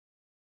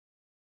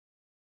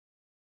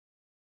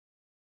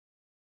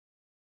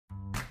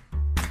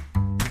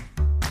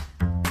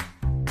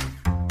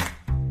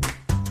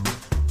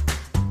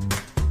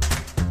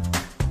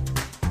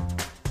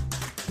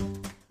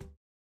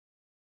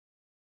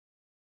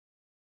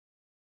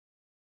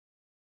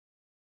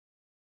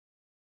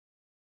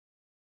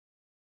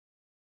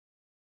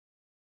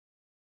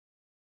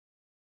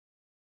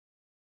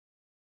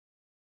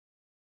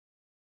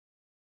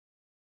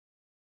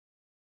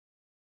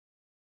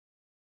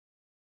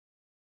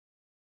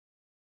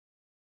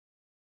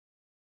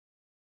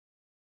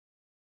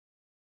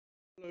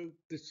Hello,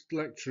 this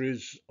lecture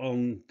is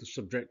on the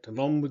subject of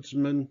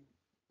Ombudsman.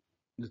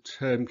 The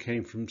term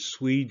came from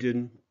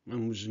Sweden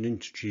and was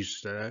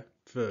introduced there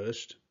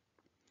first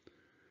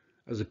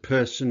as a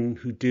person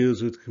who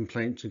deals with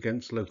complaints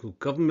against local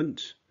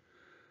government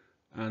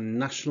and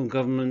national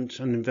government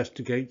and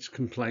investigates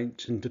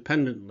complaints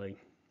independently.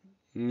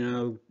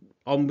 Now,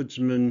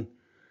 Ombudsmen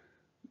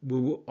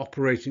were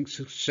operating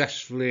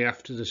successfully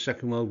after the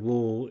Second World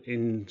War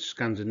in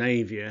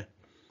Scandinavia,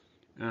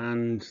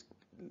 and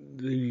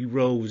the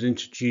role was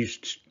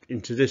introduced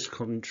into this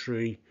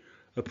country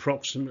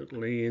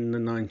approximately in the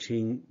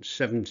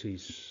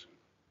 1970s.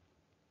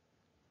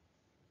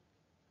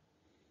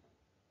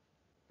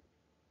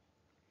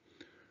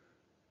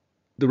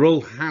 The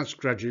role has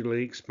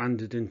gradually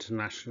expanded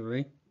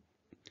internationally,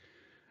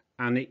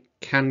 and it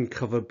can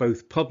cover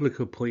both public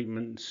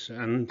appointments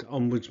and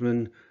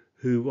ombudsmen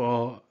who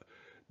are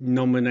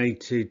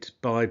nominated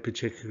by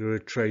particular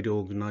trade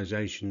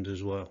organisations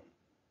as well.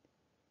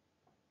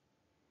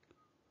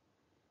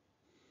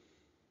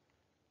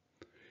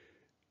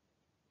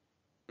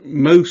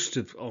 Most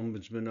of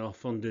ombudsmen are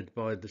funded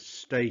by the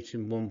state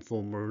in one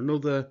form or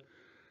another,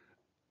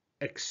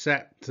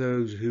 except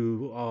those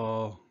who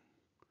are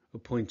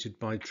appointed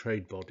by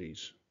trade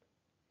bodies.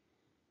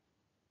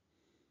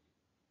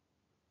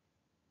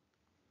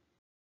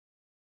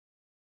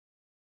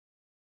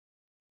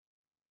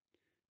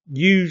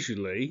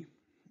 Usually,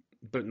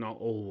 but not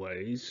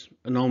always,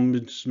 an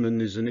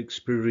ombudsman is an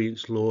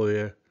experienced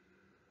lawyer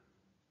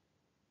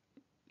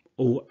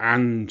or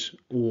an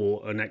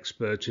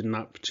expert in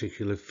that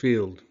particular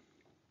field.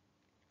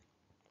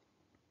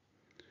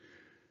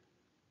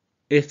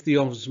 If the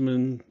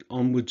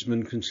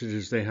ombudsman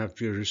considers they have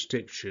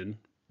jurisdiction,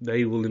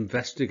 they will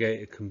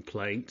investigate a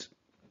complaint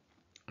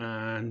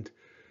and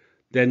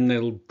then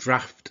they'll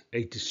draft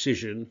a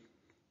decision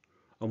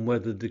on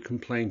whether the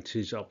complaint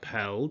is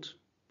upheld,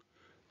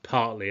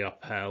 partly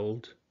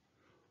upheld,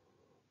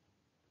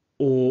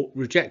 or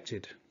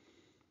rejected.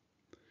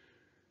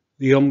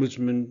 The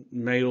Ombudsman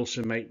may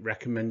also make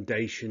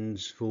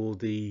recommendations for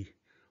the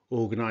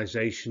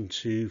organisation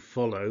to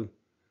follow,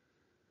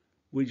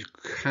 which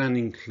can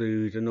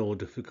include an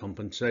order for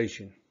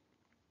compensation.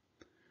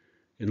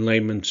 In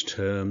layman's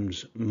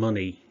terms,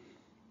 money.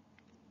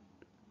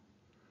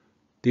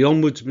 The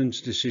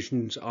Ombudsman's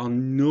decisions are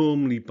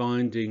normally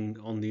binding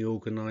on the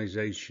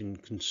organisation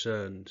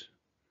concerned,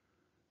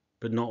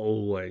 but not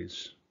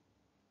always.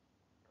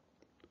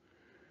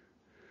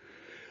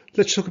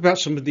 Let's talk about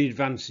some of the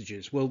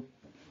advantages. Well,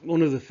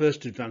 one of the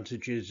first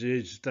advantages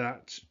is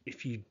that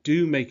if you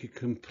do make a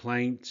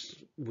complaint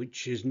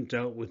which isn't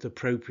dealt with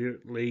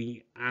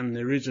appropriately and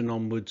there is an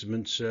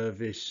ombudsman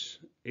service,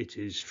 it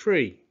is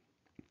free.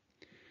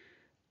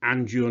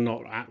 And you're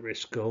not at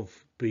risk of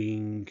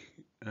being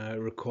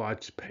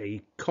required to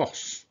pay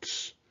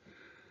costs,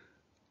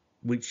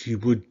 which you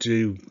would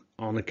do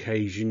on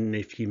occasion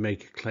if you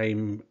make a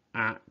claim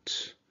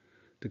at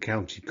the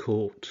county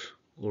court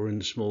or in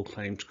the small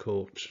claims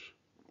court.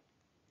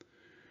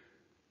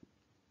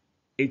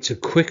 It's a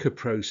quicker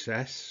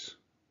process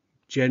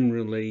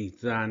generally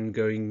than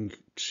going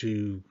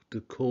to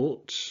the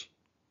courts,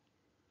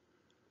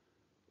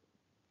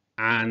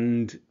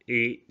 and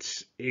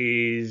it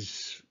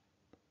is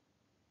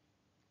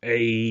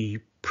a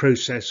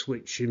process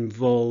which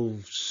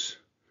involves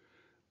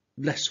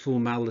less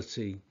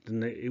formality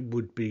than it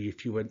would be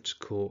if you went to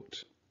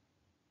court.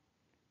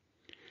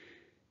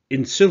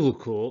 In civil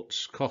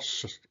courts,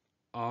 costs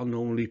are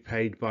normally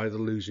paid by the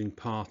losing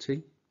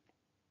party,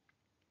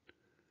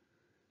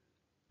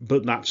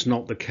 but that's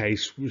not the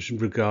case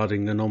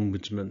regarding an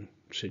ombudsman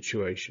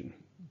situation.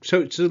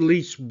 So it's the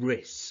least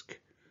risk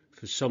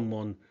for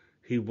someone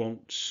who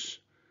wants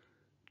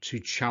to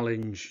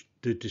challenge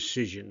the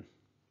decision.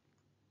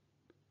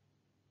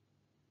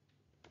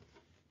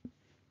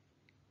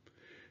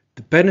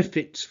 The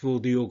benefits for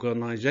the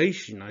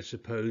organisation, I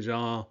suppose,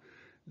 are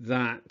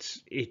that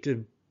it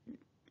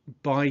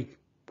bypasses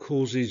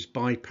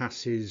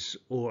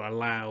or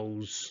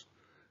allows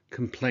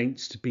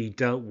complaints to be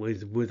dealt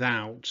with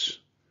without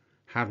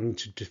having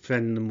to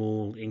defend them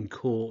all in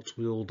court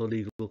with all the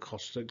legal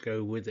costs that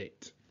go with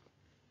it.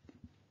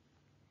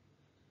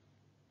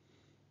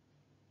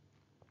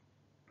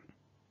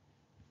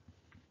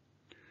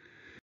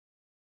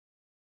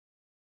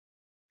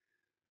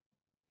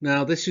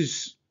 Now, this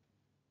is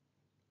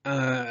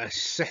a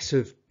set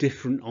of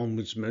different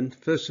ombudsmen.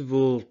 First of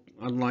all,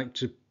 I'd like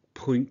to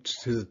point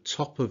to the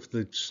top of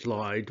the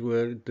slide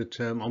where the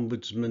term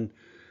ombudsman,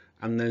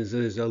 and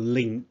there's a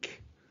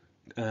link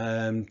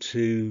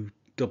to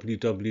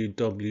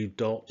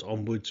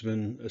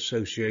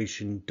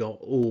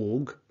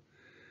www.ombudsmanassociation.org.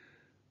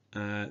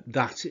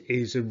 That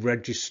is a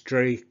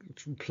registry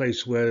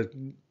place where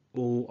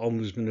all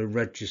ombudsmen are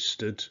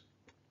registered,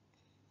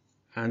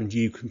 and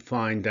you can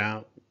find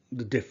out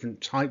the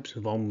different types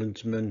of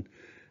ombudsmen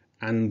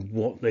and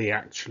what they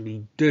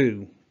actually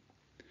do.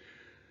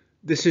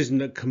 This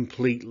isn't a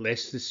complete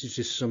list, this is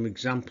just some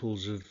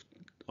examples of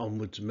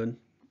ombudsmen.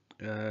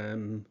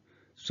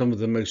 some of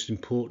the most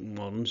important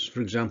ones.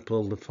 For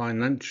example, the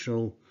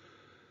Financial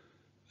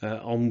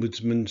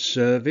Ombudsman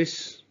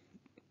Service,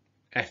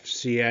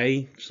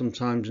 FCA,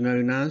 sometimes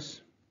known as,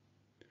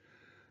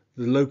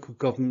 the Local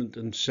Government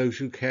and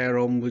Social Care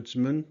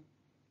Ombudsman,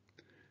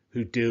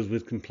 who deals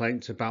with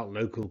complaints about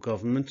local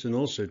government and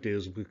also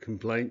deals with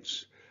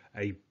complaints,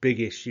 a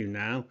big issue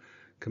now,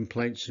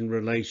 complaints in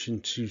relation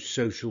to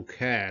social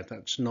care.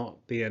 That's not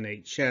the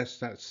NHS,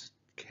 that's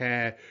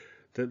care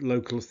that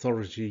local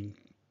authority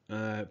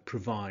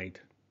provide,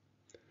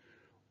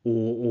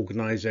 or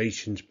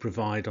organisations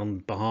provide on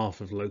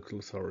behalf of local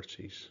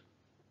authorities.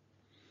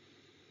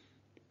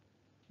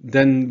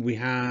 Then we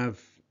have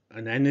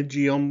an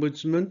energy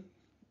ombudsman,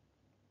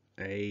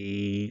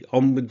 a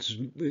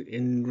ombudsman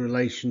in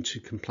relation to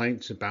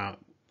complaints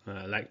about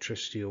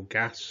electricity or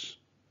gas,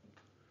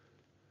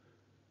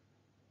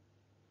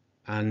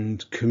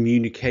 and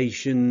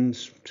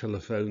communications,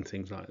 telephone,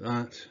 things like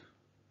that.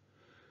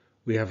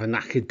 We have an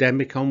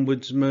academic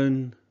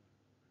ombudsman,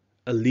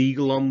 a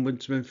legal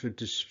ombudsman for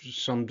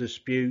some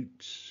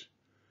disputes,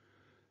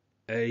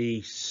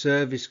 a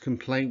service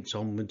complaints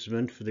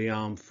ombudsman for the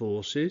armed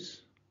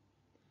forces,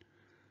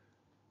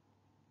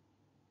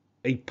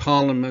 a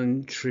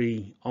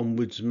parliamentary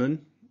ombudsman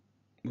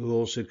who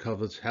also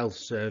covers health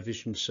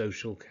service and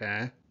social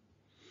care,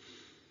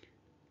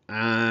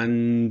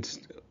 and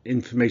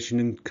information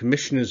and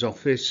commissioner's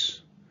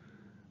office,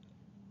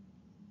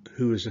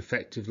 who is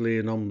effectively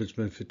an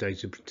ombudsman for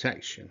data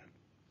protection.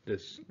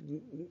 There's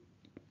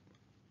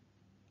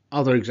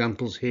other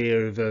examples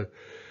here of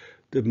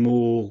the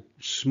more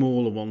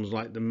smaller ones,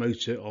 like the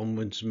motor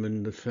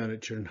ombudsman, the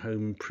furniture and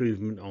home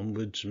improvement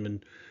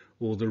ombudsman,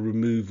 or the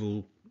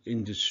removal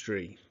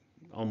industry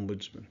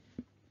ombudsman.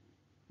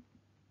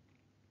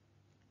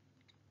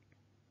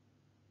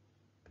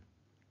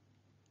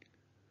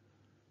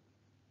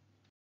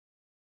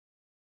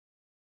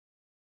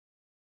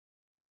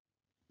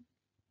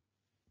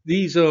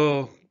 These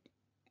are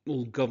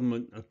all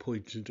government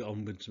appointed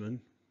ombudsmen.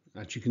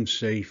 As you can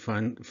see,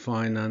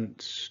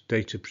 finance,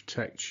 data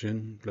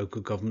protection,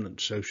 local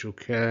government, social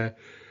care,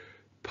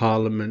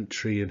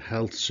 parliamentary and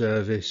health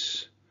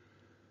service,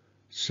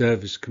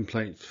 service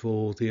complaints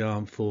for the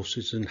armed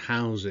forces, and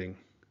housing.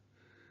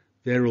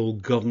 They're all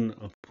government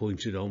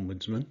appointed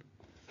ombudsmen.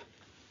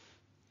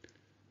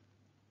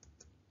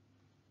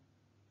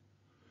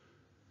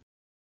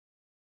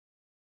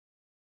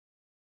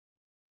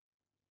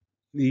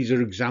 These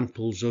are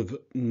examples of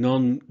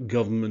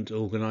non-government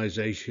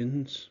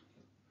organisations: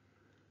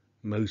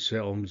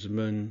 motor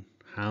ombudsman,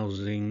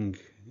 housing,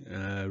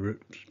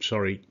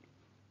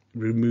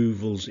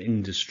 removals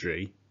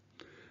industry,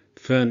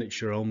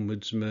 furniture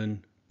ombudsman,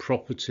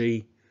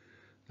 property,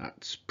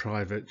 that's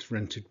private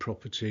rented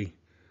property,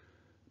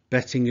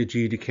 betting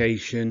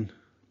adjudication,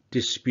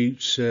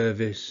 dispute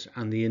service,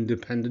 and the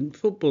independent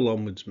football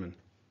ombudsman.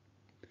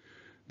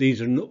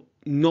 These are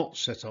not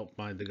set up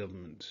by the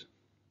government.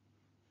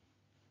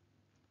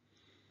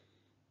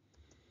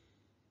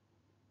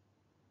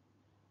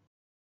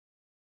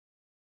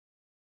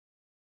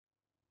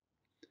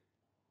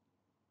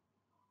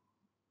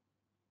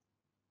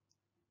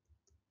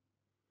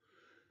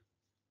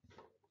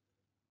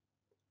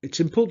 It's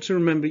important to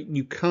remember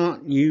you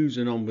can't use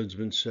an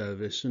ombudsman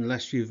service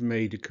unless you've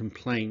made a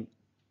complaint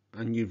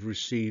and you've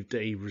received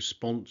a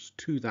response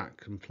to that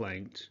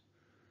complaint.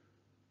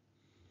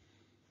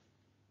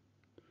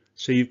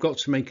 So you've got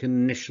to make an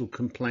initial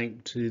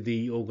complaint to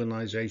the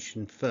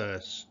organisation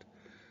first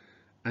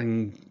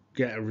and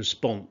get a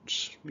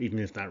response. Even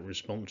if that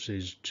response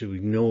is to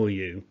ignore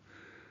you,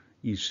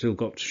 you've still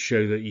got to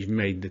show that you've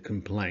made the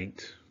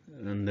complaint,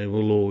 and they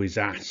will always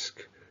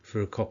ask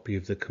for a copy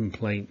of the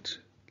complaint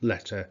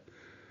letter,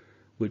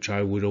 which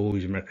I would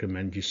always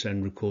recommend you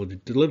send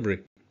recorded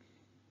delivery.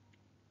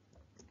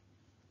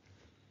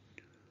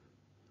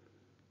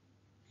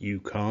 You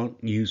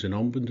can't use an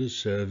ombudsman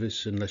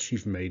service unless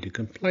you've made a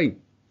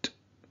complaint.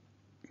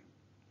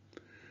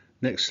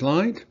 Next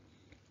slide.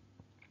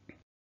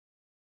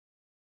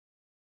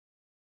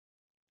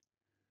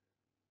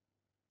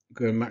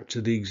 Going back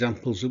to the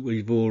examples that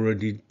we've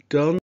already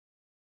done,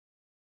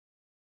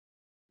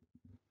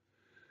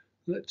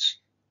 let's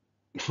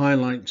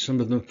highlight some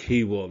of the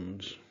key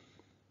ones.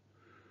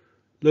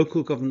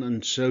 Local government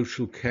and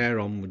social care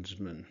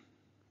ombudsman.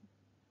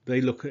 They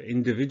look at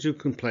individual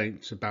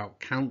complaints about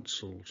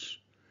councils.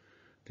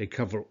 They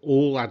cover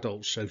all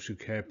adult social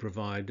care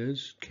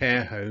providers,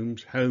 care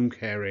homes, home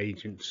care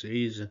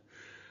agencies,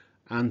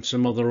 and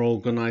some other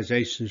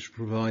organisations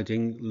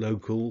providing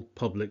local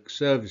public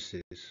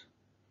services.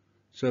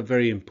 So a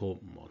very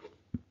important one.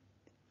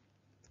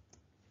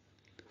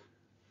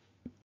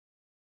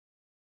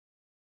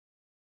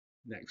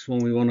 Next one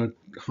we want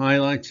to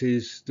highlight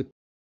is the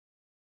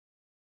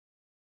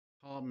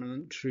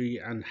Parliamentary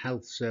and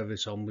Health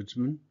Service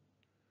Ombudsman.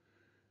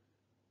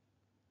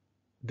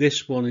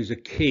 This one is a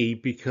key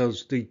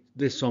because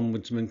this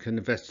ombudsman can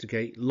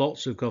investigate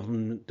lots of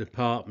government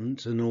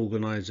departments and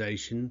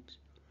organisations,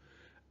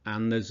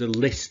 and there's a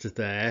list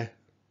there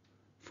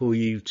for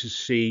you to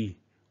see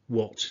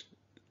what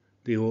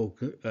the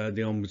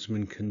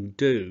Ombudsman can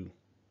do.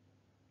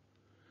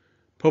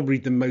 Probably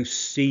the most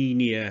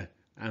senior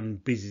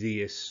and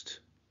busiest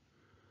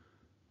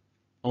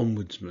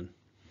Ombudsman.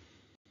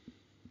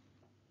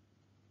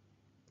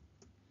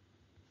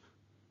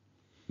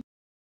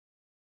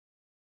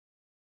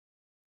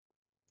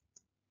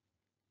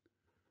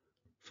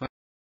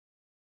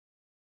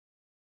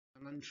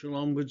 Financial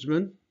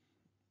Ombudsman,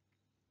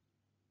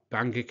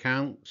 bank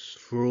accounts,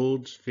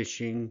 frauds,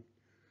 phishing,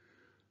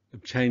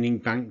 obtaining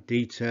bank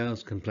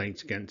details,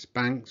 complaints against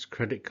banks,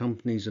 credit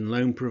companies and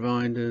loan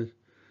providers,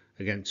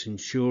 against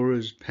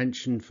insurers,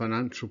 pension,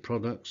 financial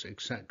products,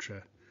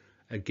 etc.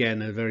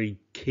 Again, a very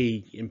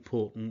key,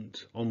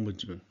 important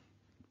Ombudsman.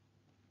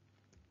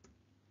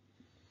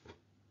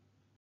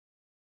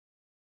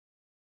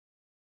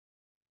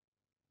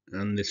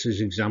 And this is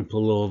an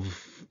example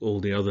of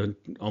all the other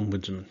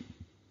Ombudsmen.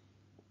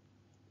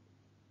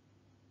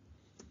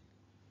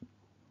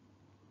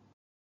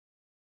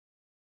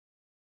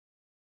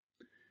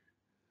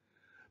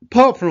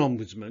 Apart from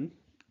Ombudsman,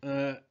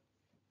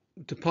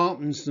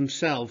 departments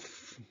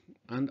themselves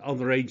and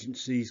other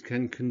agencies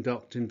can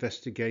conduct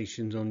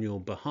investigations on your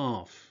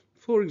behalf.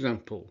 For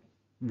example,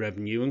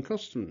 Revenue and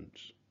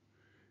Customs,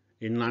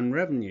 Inland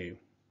Revenue.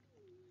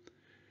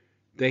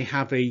 They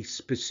have a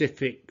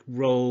specific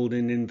role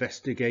in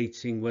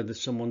investigating whether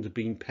someone's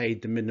been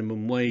paid the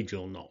minimum wage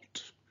or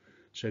not.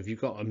 So if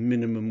you've got a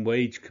minimum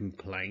wage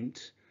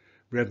complaint,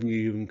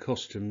 Revenue and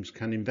Customs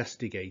can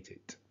investigate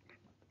it.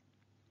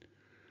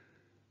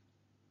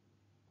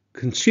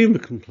 Consumer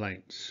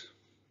complaints.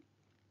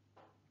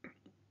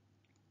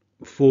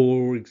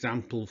 For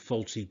example,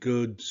 faulty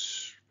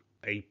goods,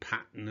 a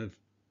pattern of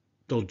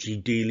dodgy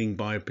dealing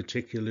by a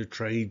particular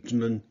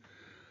tradesman.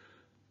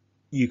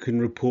 You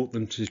can report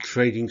them to the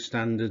Trading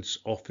Standards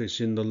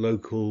Office in the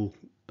local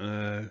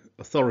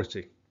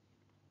authority.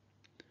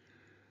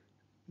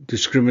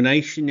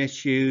 Discrimination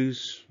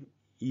issues,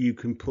 you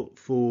can put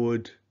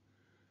forward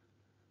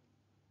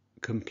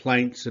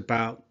complaints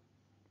about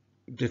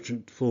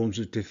different forms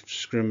of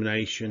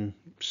discrimination,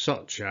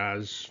 such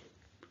as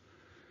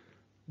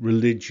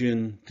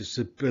religion,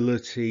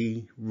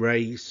 disability,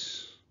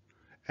 race,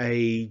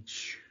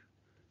 age,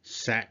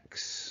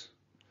 sex,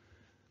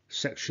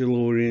 sexual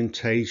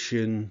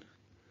orientation,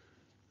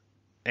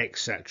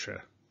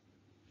 etc.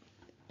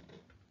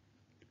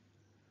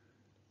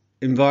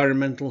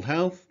 Environmental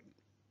health.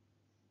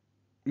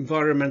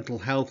 Environmental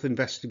health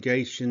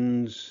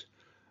investigations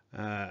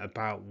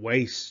about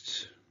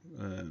waste,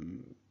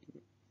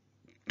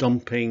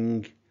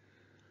 dumping,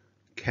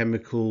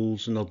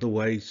 chemicals and other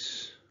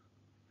wastes,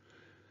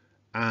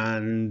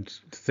 and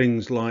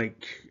things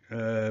like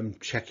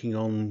checking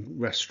on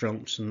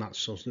restaurants and that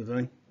sort of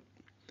thing.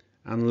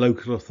 And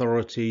local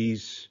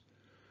authorities,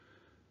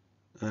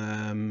 you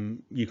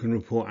can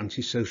report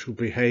antisocial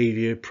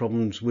behaviour,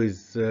 problems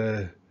with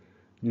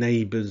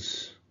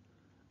neighbours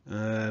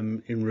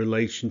in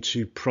relation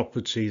to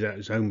property that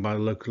is owned by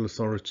local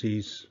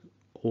authorities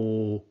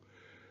or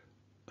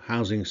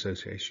housing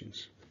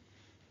associations.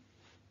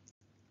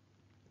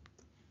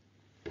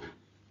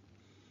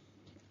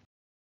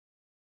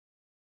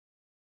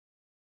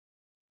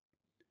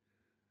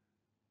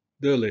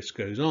 The list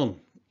goes on.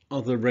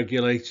 Other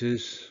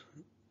regulators,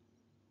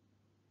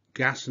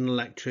 gas and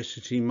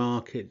electricity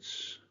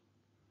markets.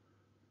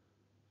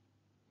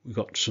 We've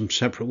got some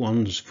separate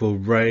ones for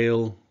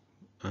rail,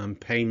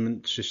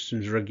 payment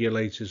systems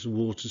regulators,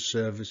 water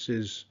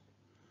services,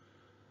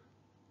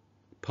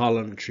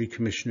 Parliamentary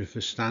Commissioner for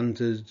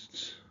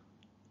Standards,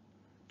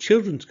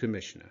 Children's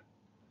Commissioner,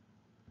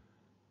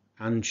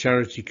 and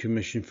Charity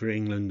Commission for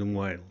England and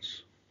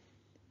Wales.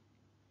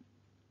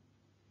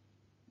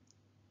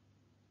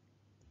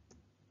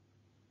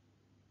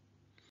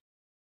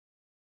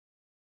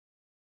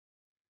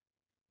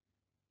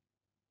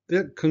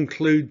 That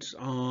concludes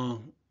our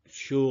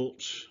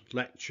short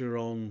lecture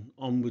on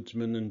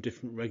Ombudsman and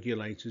different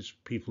regulators,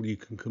 people you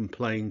can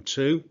complain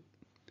to.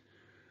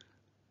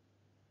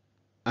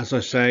 As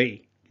I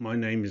say, my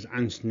name is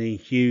Anthony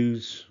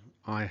Hughes.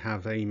 I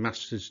have a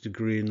master's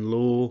degree in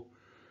law.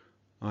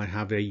 I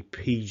have a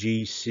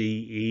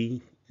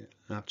PGCE,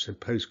 that's a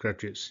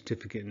postgraduate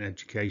certificate in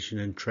education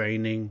and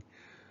training.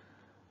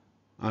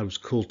 I was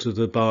called to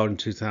the bar in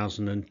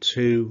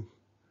 2002,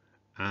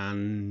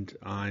 and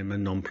I'm a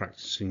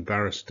non-practicing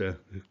barrister.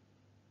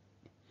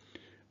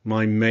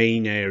 My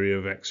main area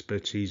of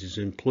expertise is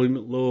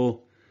employment law,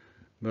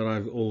 but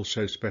I've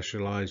also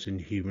specialised in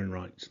human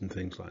rights and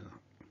things like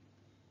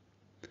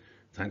that.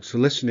 Thanks for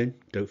listening.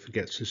 Don't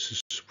forget to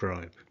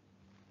subscribe.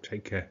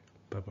 Take care.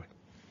 Bye-bye.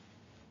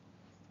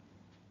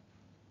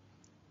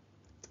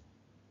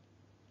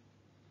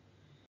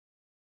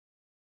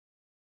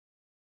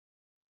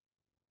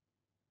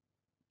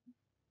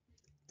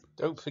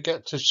 Don't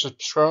forget to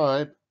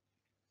subscribe.